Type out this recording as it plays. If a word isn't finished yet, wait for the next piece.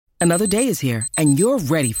Another day is here, and you're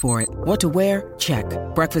ready for it. What to wear? Check.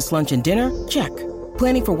 Breakfast, lunch, and dinner? Check.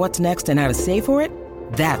 Planning for what's next and how to save for it?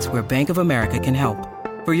 That's where Bank of America can help.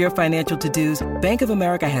 For your financial to-dos, Bank of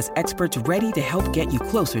America has experts ready to help get you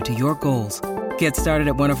closer to your goals. Get started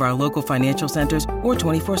at one of our local financial centers or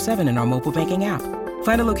 24/7 in our mobile banking app.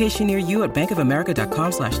 Find a location near you at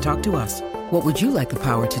bankofamerica.com/talktous. What would you like the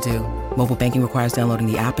power to do? Mobile banking requires downloading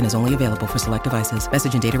the app and is only available for select devices.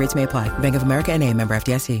 Message and data rates may apply. Bank of America N.A., member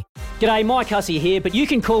FDIC. G'day, Mike Hussey here, but you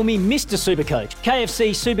can call me Mr. Supercoach. KFC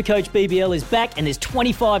Supercoach BBL is back and there's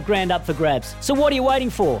 25 grand up for grabs. So what are you waiting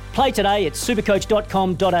for? Play today at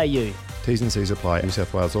supercoach.com.au. T's and C's apply. New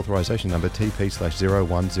South Wales authorisation number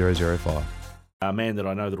TP/01005. A man that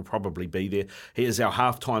I know that'll probably be there. He is our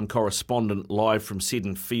halftime correspondent live from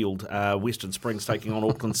Seddon Field, Western Springs taking on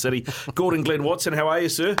Auckland City. Gordon Glenn Watson, how are you,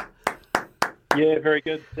 sir? Yeah, very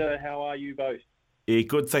good. How are you both? Yeah,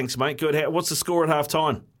 good, thanks, mate. Good. What's the score at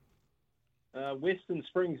halftime? Western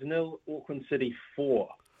Springs 0, Auckland City 4.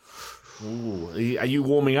 Ooh, are you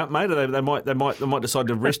warming up, mate? Or they might decide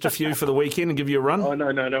to rest a few for the weekend and give you a run. Oh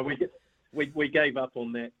no. We gave up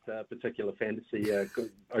on that particular fantasy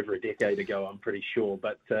over a decade ago, I'm pretty sure.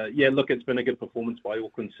 But yeah, look, it's been a good performance by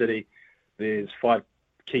Auckland City. There's 5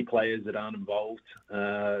 key players that aren't involved.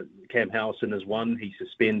 Cam Howson is one. He's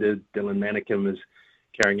suspended. Dylan Manicum is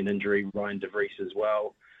carrying an injury. Ryan DeVries as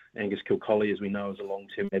well. Angus Kilcolly, as we know, is a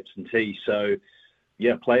long-term absentee. So,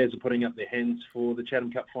 yeah, players are putting up their hands for the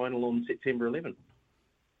Chatham Cup final on September 11th.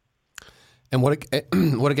 And what a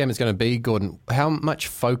game it's going to be, Gordon. How much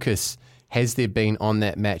focus has there been on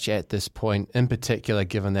that match at this point, in particular,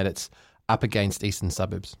 given that it's up against Eastern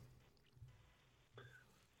Suburbs?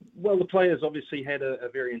 Well, the players obviously had a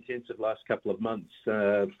very intensive last couple of months,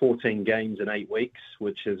 14 games in 8 weeks,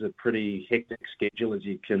 which is a pretty hectic schedule, as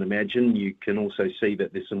you can imagine. You can also see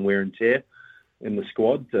that there's some wear and tear in the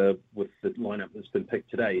squad with the lineup that's been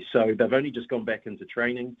picked today. So they've only just gone back into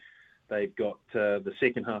training. They've got the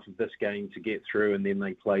second half of this game to get through, and then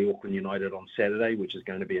they play Auckland United on Saturday, which is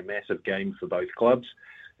going to be a massive game for both clubs.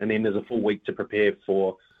 And then there's a full week to prepare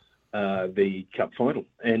for the Cup final.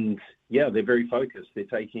 And, yeah, they're very focused. They're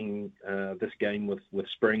taking this game with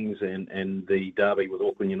Springs and the derby with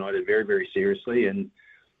Auckland United very, very seriously. And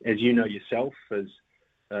as you know yourself, as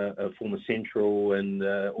a former Central and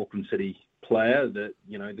Auckland City player, that,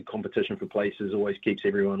 you know, the competition for places always keeps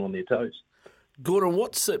everyone on their toes. Gordon,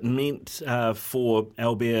 what's it meant for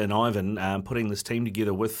Albert and Ivan putting this team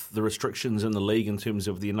together with the restrictions in the league in terms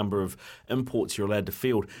of the number of imports you're allowed to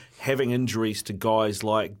field, having injuries to guys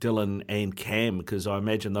like Dylan and Cam, because I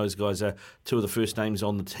imagine those guys are two of the first names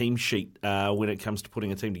on the team sheet when it comes to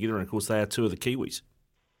putting a team together, and of course they are two of the Kiwis.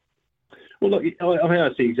 Well, look, I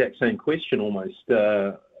asked the exact same question almost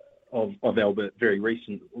of Albert very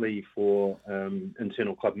recently for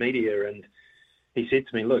internal club media, and he said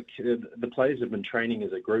to me, look, the players have been training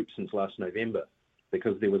as a group since last November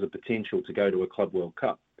because there was a potential to go to a Club World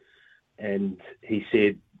Cup. And he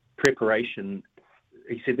said, preparation,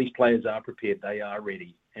 he said, these players are prepared, they are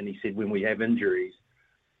ready. And he said, when we have injuries,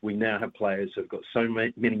 we now have players who've got so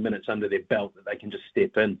many minutes under their belt that they can just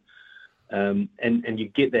step in. And you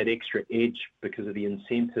get that extra edge because of the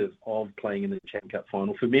incentive of playing in the Chatham Cup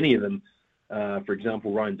final. For many of them, for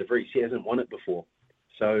example, Ryan DeVries, he hasn't won it before.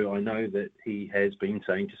 So I know that he has been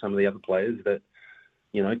saying to some of the other players that,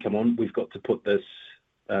 you know, come on, we've got to put this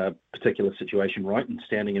particular situation right, and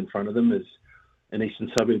standing in front of them is an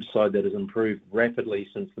Eastern Suburbs side that has improved rapidly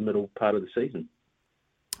since the middle part of the season.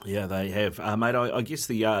 Yeah, they have. Mate, I guess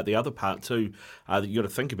the other part too that you've got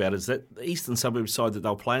to think about is that the Eastern Suburbs side that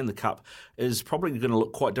they'll play in the Cup is probably going to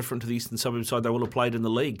look quite different to the Eastern Suburbs side they will have played in the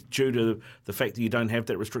league due to the fact that you don't have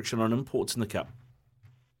that restriction on imports in the Cup.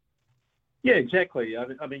 Yeah, exactly.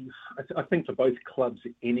 I mean, I think for both clubs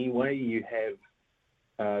anyway, you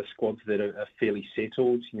have squads that are fairly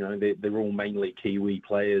settled. You know, they're all mainly Kiwi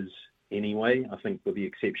players anyway. I think with the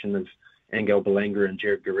exception of Angel Belanga and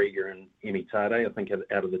Jared Garriga and Emi Tade, I think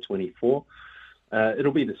out of the 24.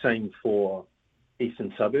 It'll be the same for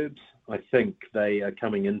Eastern Suburbs. I think they are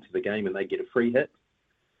coming into the game and they get a free hit.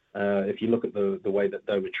 If you look at the way that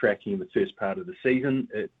they were tracking in the first part of the season,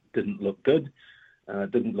 it didn't look good.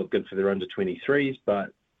 Didn't look good for their under-23s,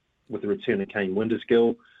 but with the return of Kane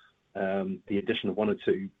Windersgill, the addition of one or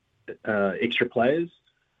two extra players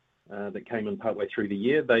that came in partway through the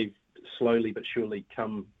year, they've slowly but surely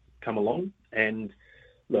come along. And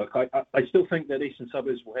look, I still think that Eastern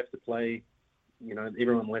Suburbs will have to play, you know,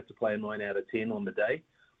 everyone will have to play a 9 out of 10 on the day,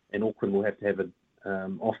 and Auckland will have to have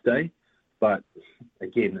an off day. But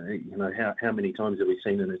again, you know, how many times have we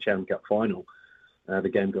seen in a Chatham Cup final the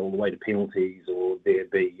game go all the way to penalties, or there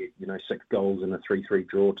be 6 goals in a 3-3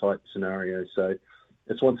 draw type scenario. So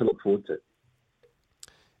it's one to look forward to.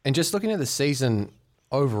 And just looking at the season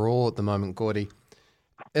overall at the moment, Gordy,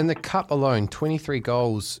 in the Cup alone, 23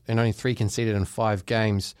 goals and only 3 conceded in 5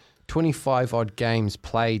 games, 25 odd games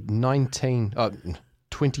played,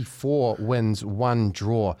 24 wins, 1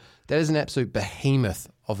 draw. That is an absolute behemoth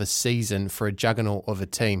of a season for a juggernaut of a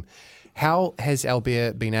team. How has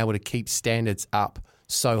Albert been able to keep standards up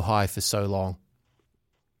so high for so long?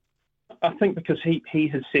 I think because he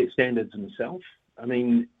has set standards himself. I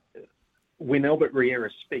mean, when Albert Riera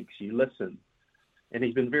speaks, you listen. And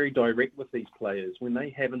he's been very direct with these players. When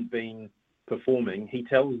they haven't been performing, he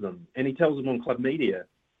tells them. And he tells them on club media.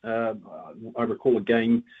 I recall a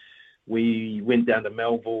game, we went down to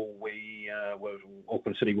Melville.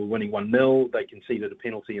 Auckland City were winning 1-0. They conceded a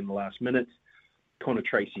penalty in the last minute. Connor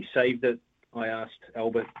Tracy saved it. I asked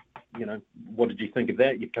Albert, what did you think of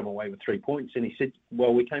that? You've come away with 3 points. And he said,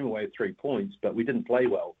 well, we came away with 3 points, but we didn't play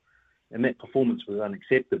well. And that performance was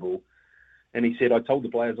unacceptable. And he said, I told the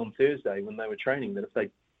players on Thursday when they were training that if they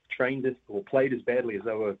trained or played as badly as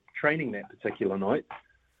they were training that particular night,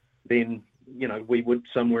 then, we would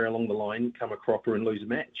somewhere along the line come a cropper and lose a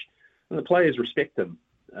match. And the players respect him.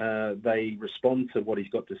 They respond to what he's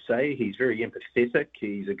got to say. He's very empathetic.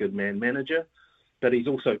 He's a good man manager, but he's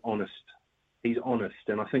also honest. He's honest.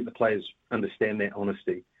 And I think the players understand that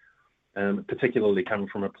honesty, particularly coming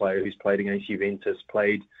from a player who's played against Juventus,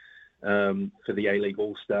 played for the A-League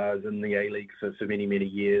All-Stars and the A-League for many, many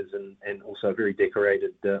years, and also a very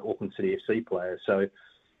decorated Auckland City FC player. So,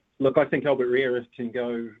 look, I think Albert Riera can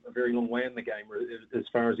go a very long way in the game as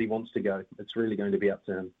far as he wants to go. It's really going to be up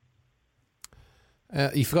to him.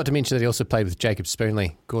 You forgot to mention that he also played with Jacob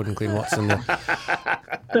Spoonley, Gordon Glenn Watson.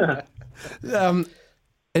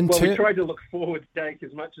 We tried to look forward, Jake,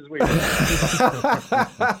 as much as we could.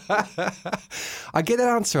 I get that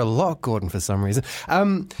answer a lot, Gordon, for some reason.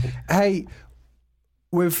 Hey,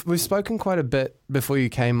 we've spoken quite a bit before you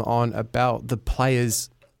came on about the players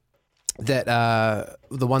that are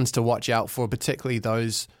the ones to watch out for, particularly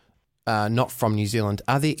those not from New Zealand.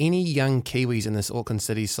 Are there any young Kiwis in this Auckland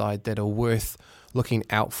City side that are worth looking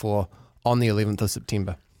out for on the 11th of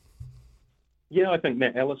September? Yeah, I think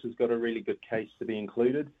Matt Ellis has got a really good case to be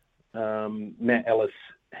included. Matt Ellis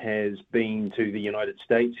has been to the United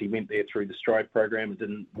States. He went there through the Stride program. It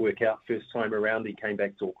didn't work out first time around. He came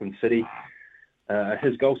back to Auckland City.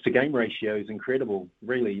 His goals to game ratio is incredible,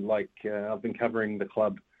 really. I've been covering the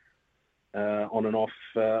club on and off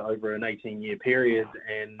over an 18-year period,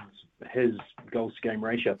 and his goals to game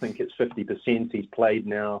ratio, I think it's 50%. He's played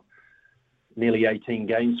now nearly 18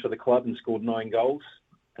 games for the club and scored 9 goals.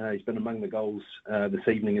 He's been among the goals this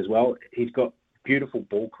evening as well. He's got beautiful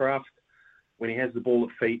ball craft. When he has the ball at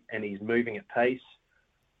feet and he's moving at pace,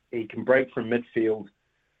 he can break from midfield,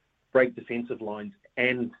 break defensive lines,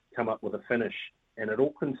 and come up with a finish. And at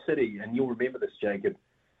Auckland City, and you'll remember this, Jacob,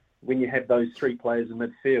 when you have those 3 players in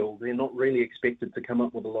midfield, they're not really expected to come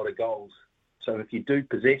up with a lot of goals. So if you do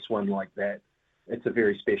possess one like that, it's a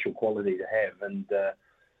very special quality to have. And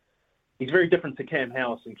he's very different to Cam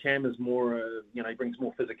House, and Cam is more, he brings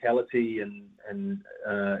more physicality and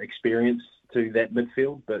experience to that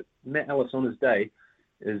midfield. But Matt Ellis on his day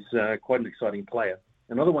is quite an exciting player.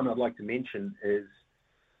 Another one I'd like to mention is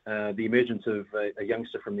the emergence of a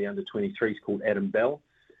youngster from the under-23s called Adam Bell.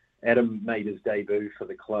 Adam made his debut for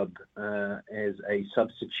the club as a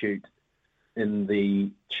substitute in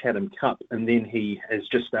the Chatham Cup, and then he has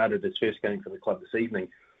just started his first game for the club this evening.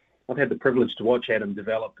 I've had the privilege to watch Adam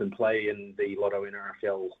develop and play in the Lotto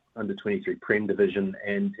NRFL under-23 Prem division,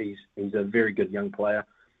 and he's a very good young player.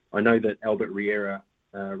 I know that Albert Riera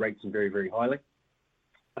rates him very, very highly.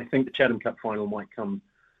 I think the Chatham Cup final might come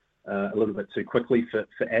a little bit too quickly for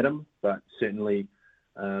Adam, but certainly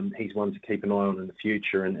he's one to keep an eye on in the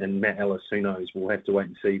future. And Matt Ellis, who knows? We'll have to wait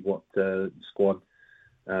and see what squad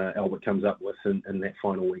Albert comes up with in that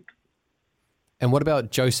final week. And what about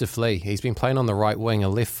Joseph Lee? He's been playing on the right wing, a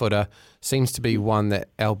left footer. Seems to be one that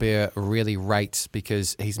Albert really rates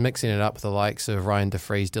because he's mixing it up with the likes of Ryan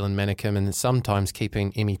DeFries, Dylan Manicum, and sometimes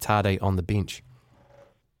keeping Emi Tade on the bench.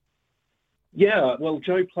 Yeah, well,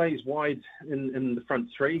 Joe plays wide in the front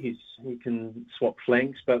 3. He can swap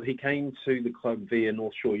flanks, but he came to the club via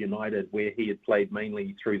North Shore United, where he had played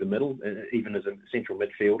mainly through the middle, even as a central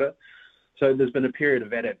midfielder. So there's been a period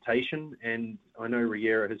of adaptation, and I know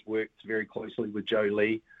Riera has worked very closely with Joe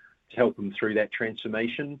Lee to help him through that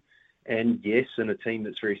transformation. And yes, in a team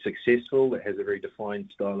that's very successful, that has a very defined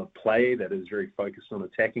style of play, that is very focused on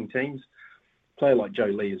attacking teams, a player like Joe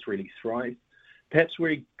Lee has really thrived. Perhaps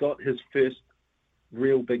where he got his first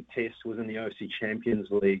real big test was in the OFC Champions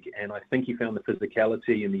League, and I think he found the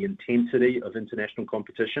physicality and the intensity of international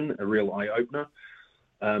competition a real eye-opener.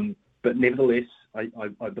 But nevertheless,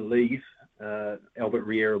 I believe Albert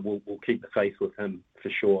Riera will keep the faith with him for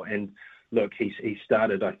sure. And look, he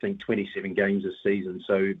started, I think, 27 games this season,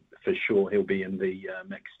 so for sure he'll be in the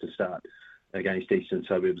mix to start against Eastern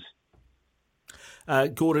Suburbs.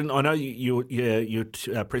 Gordon, I know you're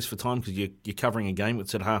pressed for time because you're covering a game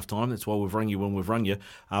that's at half time. That's why we've rung you when we've rung you.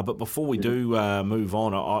 But before we do move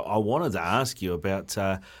on, I wanted to ask you about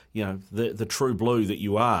the true blue that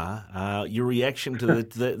you are. Your reaction to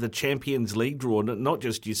the Champions League draw, not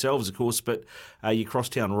just yourselves, of course, but your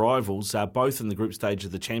crosstown rivals, both in the group stage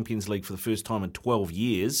of the Champions League for the first time in 12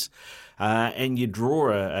 years, and you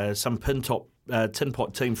draw some tin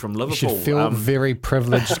pot team from Liverpool. You should feel very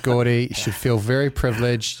privileged, Gordy. You should feel very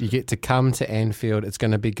privileged. You get to come to Anfield. It's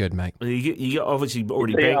going to be good, mate. You obviously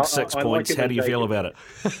already bagged 6 points. Like how do you feel about it?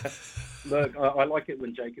 Look, I like it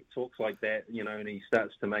when Jacob talks like that, and he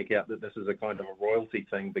starts to make out that this is a kind of a royalty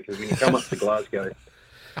thing, because when you come up to Glasgow,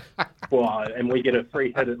 and we get a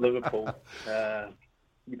free hit at Liverpool,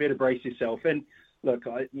 you better brace yourself. And look,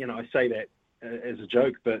 I say that as a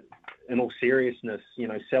joke, but in all seriousness,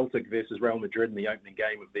 Celtic versus Real Madrid in the opening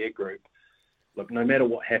game of their group, look, no matter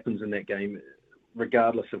what happens in that game,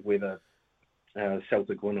 regardless of whether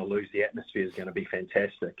Celtic win or lose, the atmosphere is going to be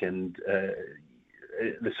fantastic, and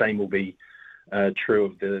the same will be true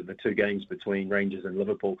of the 2 games between Rangers and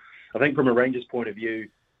Liverpool. I think from a Rangers point of view,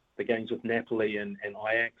 the games with Napoli and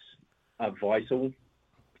Ajax are vital,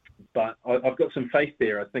 but I've got some faith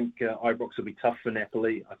there. I think Ibrox will be tough for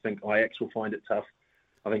Napoli. I think Ajax will find it tough.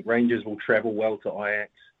 I think Rangers will travel well to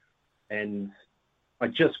Ajax. And I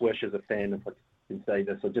just wish, as a fan, if I can say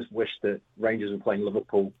this, I just wish that Rangers were playing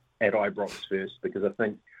Liverpool at Ibrox first, because I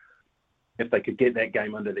think if they could get that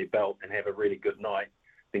game under their belt and have a really good night,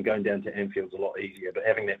 then going down to Anfield's a lot easier. But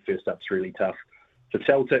having that first up's really tough. For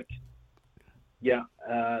Celtic,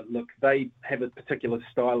 look, they have a particular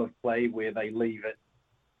style of play where they leave it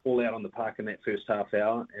all out on the park in that first half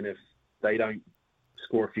hour, and if they don't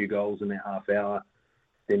score a few goals in that half hour,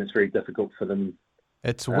 then it's very difficult for them.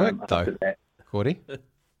 It's worked though, Gordy.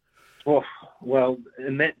 Well,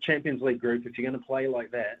 in that Champions League group, if you're going to play like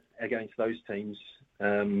that against those teams,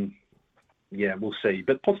 we'll see.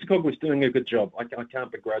 But Postecoglou's doing a good job. I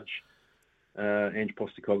can't begrudge Ange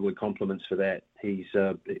Postecoglou compliments for that. He's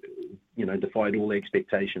defied all the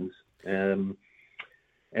expectations.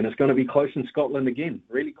 And it's going to be close in Scotland again,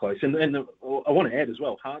 really close. And I want to add as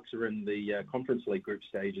well, Hearts are in the Conference League group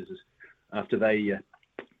stages after they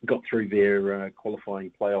got through their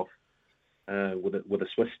qualifying playoff with a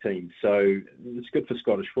Swiss team. So it's good for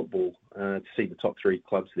Scottish football to see the top 3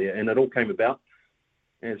 clubs there. And it all came about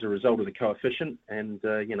as a result of the coefficient, and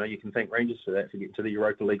you can thank Rangers for that, for getting to the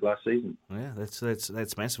Europa League last season. Yeah,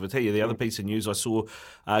 that's massive. I tell you, the other piece of news I saw,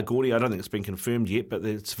 Gordy, I don't think it's been confirmed yet, but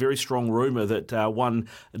it's a very strong rumour that one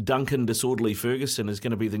Duncan Disorderly Ferguson is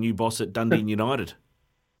going to be the new boss at Dundee United.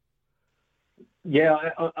 Yeah,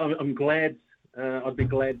 I'm glad. I'd be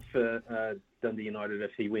glad for Dundee United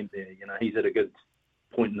if he went there. He's at a good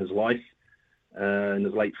point in his life, in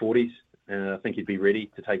his late 40s. I think he'd be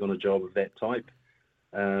ready to take on a job of that type.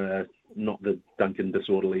 Not the Duncan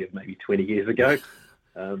Disorderly of maybe 20 years ago.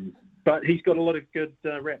 But he's got a lot of good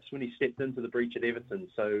raps when he stepped into the breach at Everton.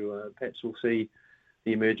 So perhaps we'll see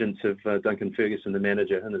the emergence of Duncan Ferguson, the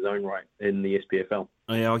manager, in his own right in the SPFL.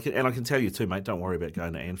 Yeah, I can tell you too, mate, don't worry about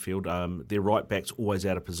going to Anfield. Their right back's always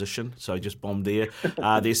out of position, so just bomb there.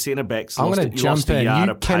 Their centre backs I'm going to jump in.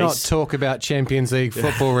 You cannot talk about Champions League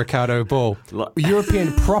football, Ricardo Ball.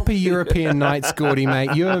 Proper European nights, Gordy,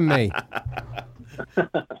 mate. You and me.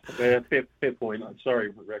 Yeah, fair point. I'm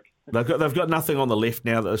sorry, Rick. They've got nothing on the left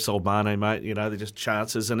now that they've sold Mane, mate. They're just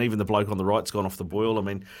chances, and even the bloke on the right's gone off the boil. I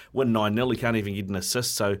mean, win 9-0, he can't even get an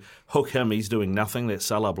assist, so hook him, he's doing nothing, that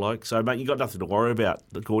Salah bloke. So, mate, you got nothing to worry about.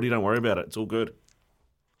 Gordy, don't worry about it. It's all good.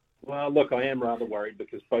 Well, look, I am rather worried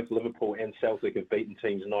because both Liverpool and Celtic have beaten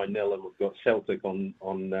teams 9-0, and we've got Celtic on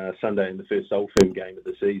Sunday in the first Old Firm game of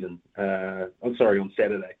the season. On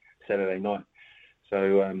Saturday night.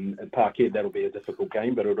 So at Parkhead, that'll be a difficult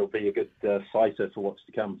game, but it'll be a good sighter for what's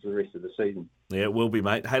to come for the rest of the season. Yeah, it will be,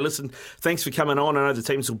 mate. Hey, listen, thanks for coming on. I know the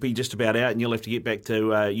teams will be just about out, and you'll have to get back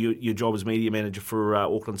to your job as media manager for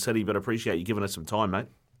Auckland City, but I appreciate you giving us some time, mate.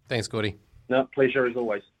 Thanks, Gordy. No, pleasure as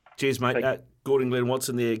always. Cheers, mate. Gordon Glenn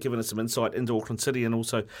Watson there giving us some insight into Auckland City and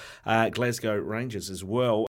also Glasgow Rangers as well.